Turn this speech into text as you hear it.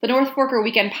The North Forker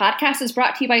Weekend Podcast is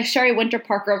brought to you by Sherry Winter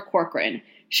Parker of Corcoran.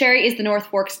 Sherry is the North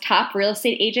Fork's top real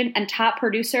estate agent and top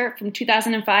producer from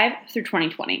 2005 through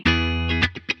 2020.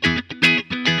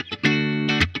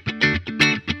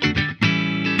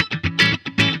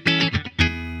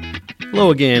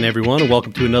 Hello again, everyone, and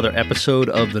welcome to another episode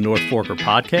of the North Forker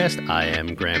Podcast. I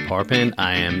am Grant Parpin.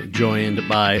 I am joined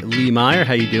by Lee Meyer.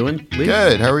 How you doing, Lee?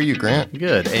 Good. How are you, Grant?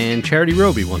 Good. And Charity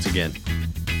Roby once again.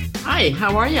 Hi,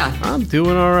 how are ya? I'm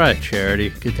doing all right, Charity.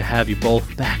 Good to have you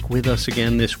both back with us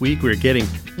again this week. We're getting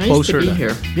closer to be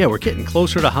here. Yeah, we're getting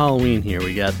closer to Halloween here.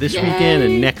 We got this weekend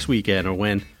and next weekend are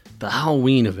when the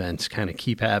Halloween events kind of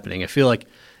keep happening. I feel like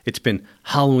it's been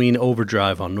Halloween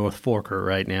overdrive on North Forker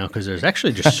right now because there's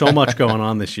actually just so much going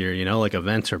on this year. You know, like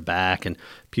events are back and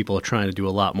people are trying to do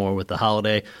a lot more with the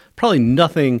holiday. Probably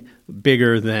nothing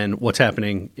bigger than what's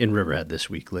happening in Riverhead this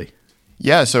week, Lee.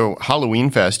 Yeah, so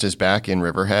Halloween Fest is back in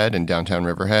Riverhead, in downtown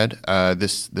Riverhead,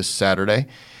 this Saturday,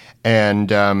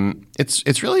 and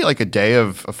it's really like a day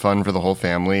of fun for the whole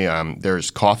family. There's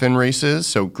coffin races,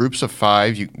 so groups of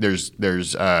 5.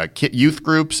 There's youth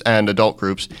groups and adult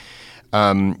groups.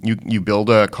 You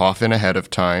build a coffin ahead of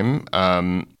time,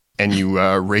 and you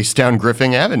race down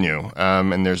Griffin Avenue,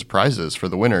 and there's prizes for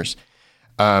the winners.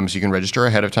 So you can register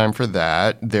ahead of time for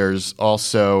that. There's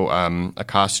also a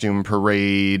costume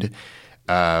parade.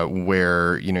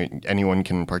 Where anyone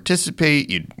can participate.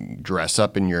 You dress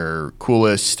up in your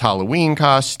coolest Halloween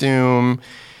costume,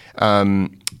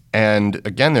 and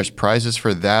again, there's prizes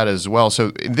for that as well.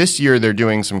 So this year they're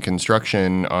doing some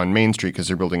construction on Main Street because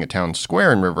they're building a town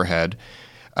square in Riverhead.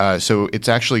 So it's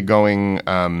actually going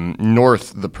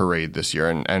north, the parade this year,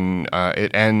 and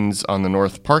it ends on the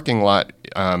north parking lot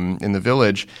in the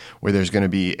Village, where there's going to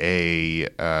be a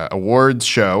awards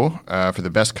show for the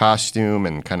best costume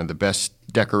and kind of the best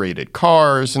decorated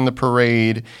cars in the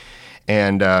parade.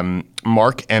 And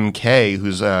Mark MK,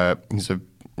 he's a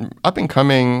up and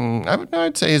coming,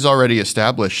 I'd say he's already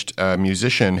established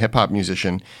musician, hip hop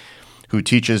musician, who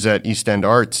teaches at East End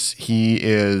Arts. He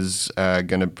is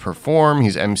going to perform.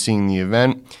 He's emceeing the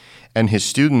event, and his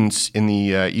students in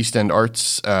the East End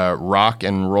Arts rock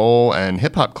and roll and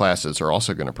hip hop classes are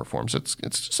also going to perform. So it's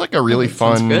just like a really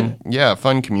fun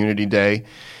community day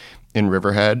in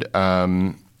Riverhead.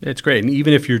 It's great. And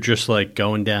even if you're just like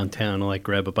going downtown to like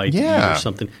grab a bite to eat or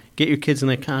something, get your kids in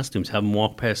their costumes, have them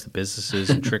walk past the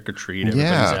businesses and trick or treat.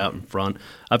 Everybody's out in front.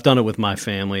 I've done it with my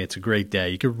family. It's a great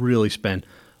day. You could really spend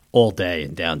all day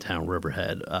in downtown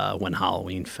Riverhead when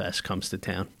Halloween Fest comes to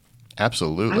town.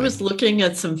 Absolutely. I was looking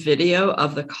at some video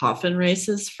of the coffin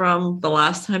races from the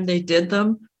last time they did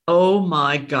them. Oh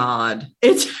my God.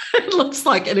 It looks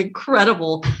like an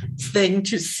incredible thing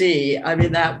to see. I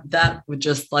mean, that would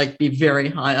just like be very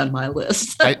high on my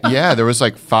list. There was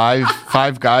like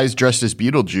five guys dressed as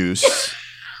Beetlejuice,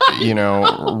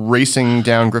 racing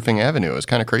down Griffin Avenue. It was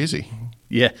kind of crazy.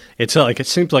 Yeah, it's like it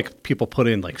seems like people put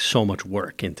in like so much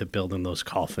work into building those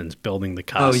coffins, building the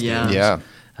costumes. Yeah.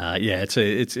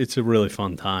 It's a really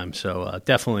fun time. So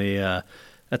definitely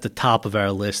at the top of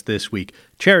our list this week.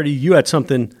 Charity, you had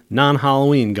something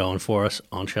non-Halloween going for us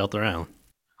on Shelter Island.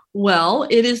 Well,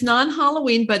 it is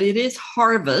non-Halloween, but it is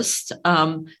harvest.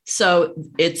 So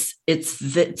it's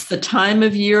the time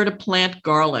of year to plant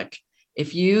garlic.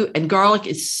 Garlic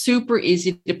is super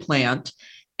easy to plant.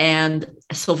 And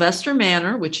Sylvester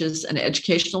Manor, which is an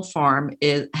educational farm,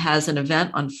 has an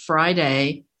event on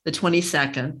Friday, the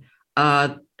 22nd.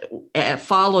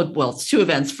 It's 2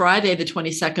 events. Friday, the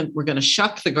 22nd, they're going to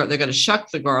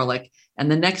shuck the garlic, and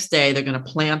the next day they're going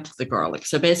to plant the garlic.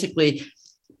 So basically,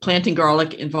 planting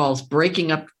garlic involves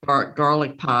breaking up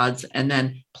garlic pods and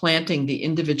then planting the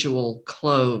individual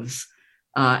cloves.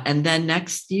 And then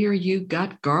next year you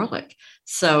got garlic.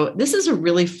 So this is a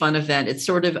really fun event. It's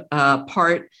sort of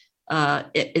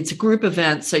it's a group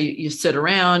event. So you sit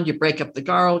around, you break up the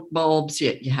garlic bulbs,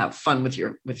 you have fun with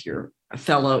your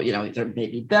fellow, there may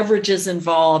be beverages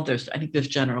involved. I think there's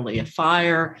generally a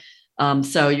fire.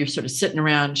 So you're sort of sitting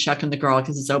around shucking the garlic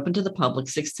because it's open to the public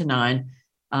 6 to 9,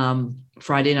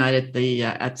 Friday night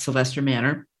at Sylvester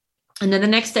Manor. And then the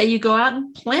next day you go out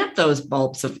and plant those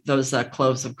bulbs of those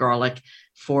cloves of garlic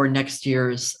for next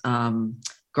year's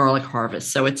garlic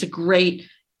harvest. So it's a great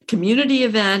community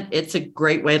event. It's a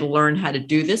great way to learn how to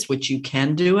do this, which you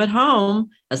can do at home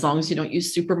as long as you don't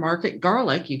use supermarket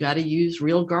garlic. You got to use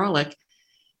real garlic.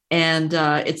 And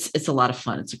it's a lot of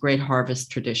fun. It's a great harvest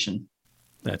tradition.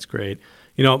 That's great.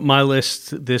 My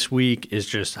list this week is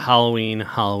just Halloween,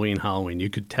 Halloween, Halloween. You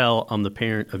could tell I'm the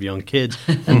parent of young kids,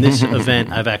 and this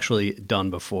event I've actually done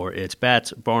before. It's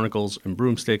bats, barnacles, and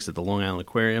broomsticks at the Long Island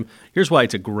Aquarium. Here's why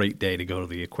it's a great day to go to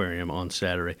the aquarium on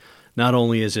Saturday. Not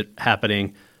only is it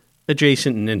happening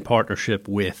adjacent and in partnership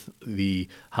with the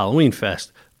Halloween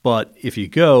Fest. But if you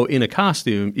go in a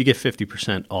costume, you get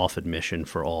 50% off admission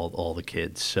for all the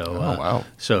kids. So, wow.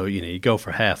 So you go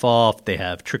for half off. They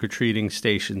have trick-or-treating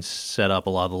stations set up. A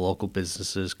lot of the local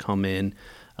businesses come in.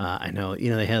 I know,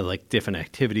 they have like different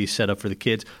activities set up for the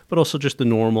kids, but also just the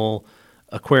normal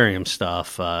aquarium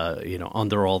stuff,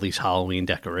 under all these Halloween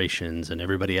decorations and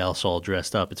everybody else all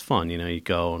dressed up. It's fun. You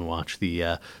go and watch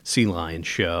the sea lion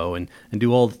show and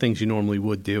do all the things you normally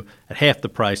would do at half the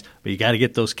price, but you got to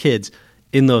get those kids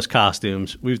in those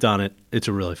costumes. We've done it. It's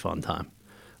a really fun time.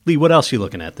 Lee, what else are you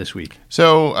looking at this week?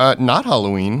 So not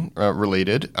Halloween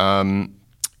related.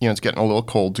 It's getting a little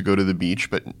cold to go to the beach,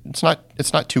 but it's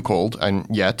not too cold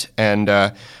yet. And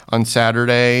on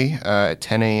Saturday at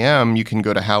 10 a.m., you can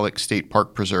go to Halleck State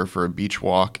Park Preserve for a beach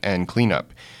walk and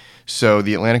cleanup. So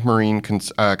the Atlantic Marine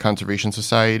Conservation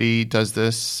Society does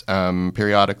this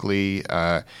periodically.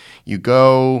 You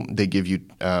go, they give you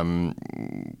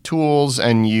tools,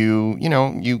 and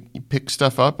you pick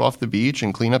stuff up off the beach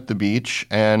and clean up the beach,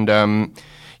 and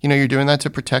you're doing that to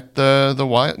protect the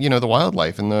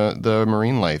wildlife and the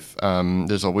marine life.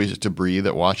 There's always debris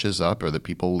that washes up or that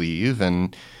people leave,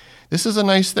 and this is a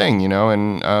nice thing,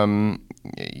 and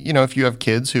if you have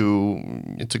kids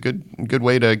it's a good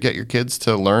way to get your kids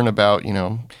to learn about,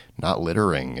 not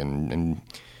littering and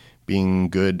being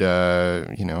good,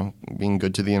 being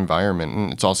good to the environment.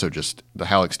 And it's also just the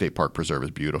Halleck State Park Preserve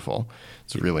is beautiful.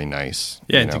 It's really nice.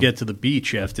 Yeah, and to get to the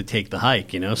beach, you have to take the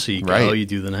hike, so you go, you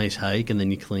do the nice hike, and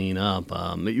then you clean up.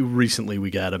 Recently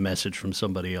we got a message from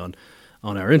somebody on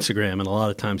our Instagram, and a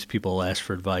lot of times people ask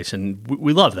for advice, and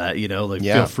we love that,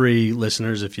 Feel free,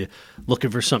 listeners, if you're looking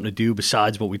for something to do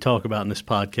besides what we talk about in this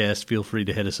podcast, feel free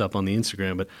to hit us up on the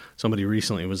Instagram. But somebody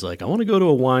recently was like, I want to go to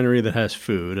a winery that has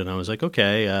food, and I was like,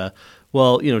 okay,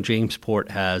 Jamesport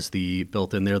has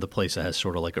built in there, the place that has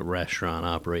sort of like a restaurant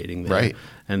operating there. Right.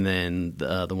 And then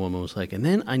the woman was like, and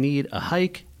then I need a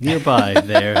hike nearby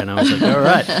there. And I was like, all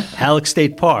right, Halleck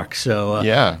State Park. So,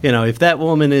 if that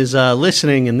woman is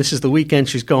listening and this is the weekend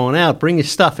she's going out, bring your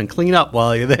stuff and clean up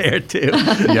while you're there too.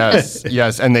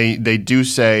 Yes. And they do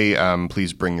say,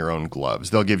 please bring your own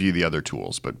gloves. They'll give you the other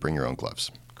tools, but bring your own gloves.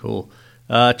 Cool.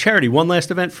 Charity, one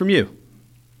last event from you.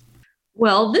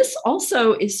 Well, this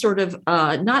also is sort of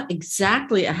not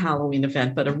exactly a Halloween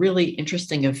event, but a really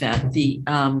interesting event. The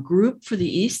group for the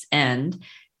East End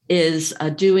is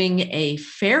doing a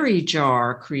fairy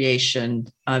jar creation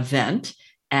event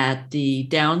at the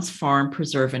Downs Farm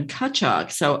Preserve in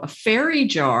Cutchogue. So a fairy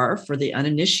jar, for the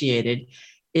uninitiated,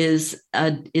 is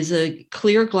a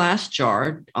clear glass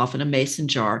jar, often a mason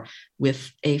jar,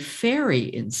 with a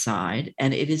fairy inside,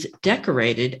 and it is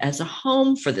decorated as a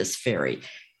home for this fairy.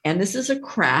 And this is a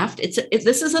craft. This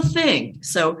is a thing.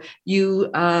 So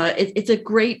it's a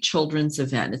great children's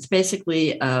event. It's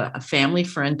basically a family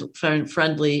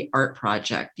friendly art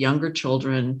project. Younger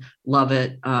children love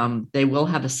it. They will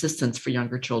have assistance for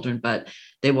younger children, but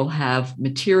they will have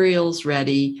materials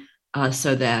ready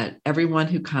so that everyone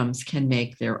who comes can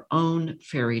make their own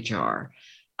fairy jar.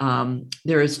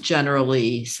 There is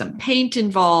generally some paint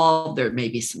involved. There may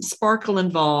be some sparkle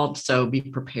involved. So be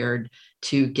prepared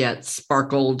to get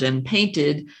sparkled and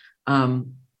painted.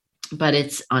 But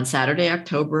it's on Saturday,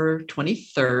 October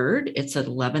 23rd. It's at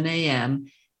 11 a.m.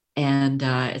 And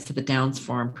it's at the Downs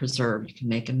Farm Preserve. You can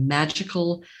make a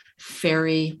magical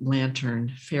fairy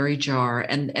lantern, fairy jar.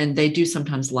 And they do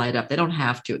sometimes light up. They don't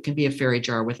have to. It can be a fairy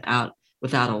jar without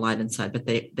a light inside, but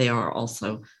they are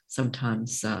also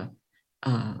sometimes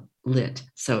lit.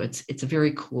 So it's a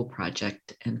very cool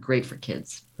project and great for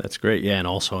kids. That's great. Yeah. And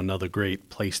also another great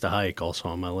place to hike, also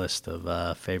on my list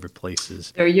of favorite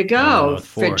places. There you go.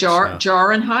 For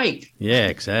jar and hike. Yeah,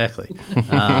 exactly.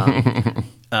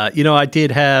 I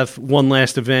did have one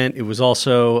last event. It was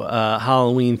also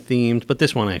Halloween themed, but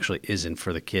this one actually isn't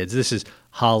for the kids. This is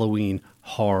Halloween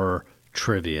Horror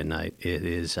Trivia Night. It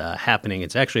is happening.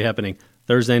 It's actually happening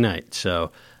Thursday night.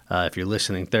 So if you're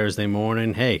listening Thursday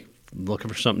morning, hey, looking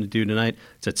for something to do tonight,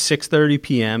 it's at 6:30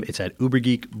 p.m. It's at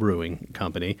Ubergeek Brewing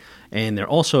Company, and they're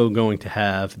also going to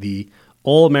have the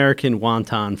All-American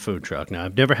Wonton food truck. Now,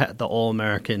 I've never had the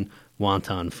All-American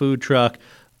Wonton food truck,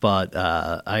 but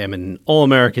I am an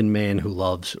all-American man who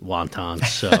loves wontons,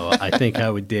 so I think I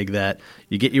would dig that.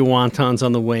 You get your wontons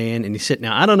on the way in, and you sit.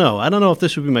 Now, I don't know if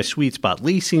this would be my sweet spot.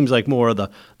 Lee seems like more of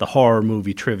the horror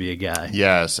movie trivia guy.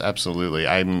 Yes, absolutely.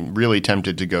 I'm really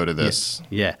tempted to go to this.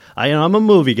 Yeah. I'm a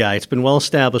movie guy. It's been well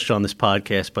established on this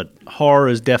podcast, but horror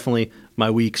is definitely my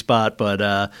weak spot.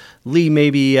 But Lee,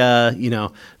 maybe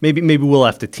maybe we'll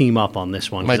have to team up on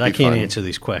this one because I can't answer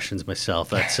these questions myself.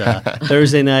 That's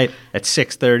Thursday night at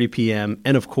 6:30 p.m.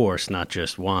 And of course, not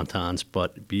just wontons,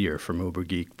 but beer from Uber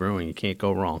Geek Brewing. You can't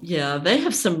go wrong. Yeah, they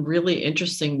have some really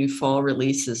interesting new fall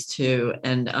releases too,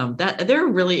 and that they're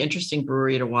a really interesting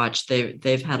brewery to watch.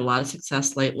 They've had a lot of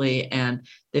success lately, and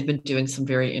they've been doing some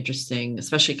very interesting,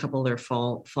 especially a couple of their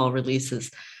fall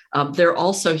releases. They're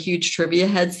also huge trivia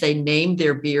heads. They name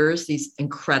their beers these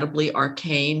incredibly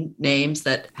arcane names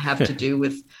that have to do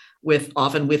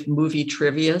often with movie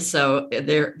trivia. So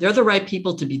they're the right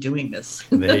people to be doing this.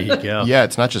 There you go. Yeah,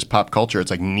 it's not just pop culture.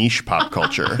 It's like niche pop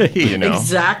culture, you know?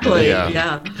 Exactly.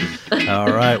 Yeah.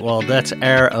 All right. Well, that's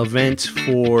our events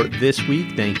for this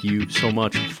week. Thank you so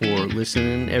much for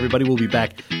listening. Everybody will be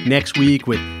back next week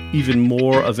with even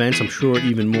more events. I'm sure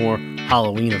even more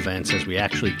Halloween events as we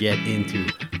actually get into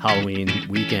Halloween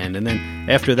weekend. And then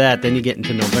after that, then you get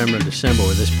into November and December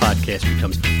where this podcast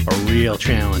becomes a real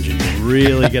challenge and you're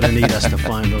really going to need us to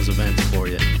find those events for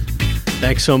you.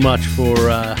 Thanks so much for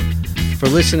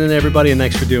listening, everybody, and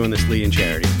thanks for doing this, Lee and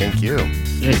Charity. Thank you.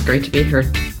 It's great to be here.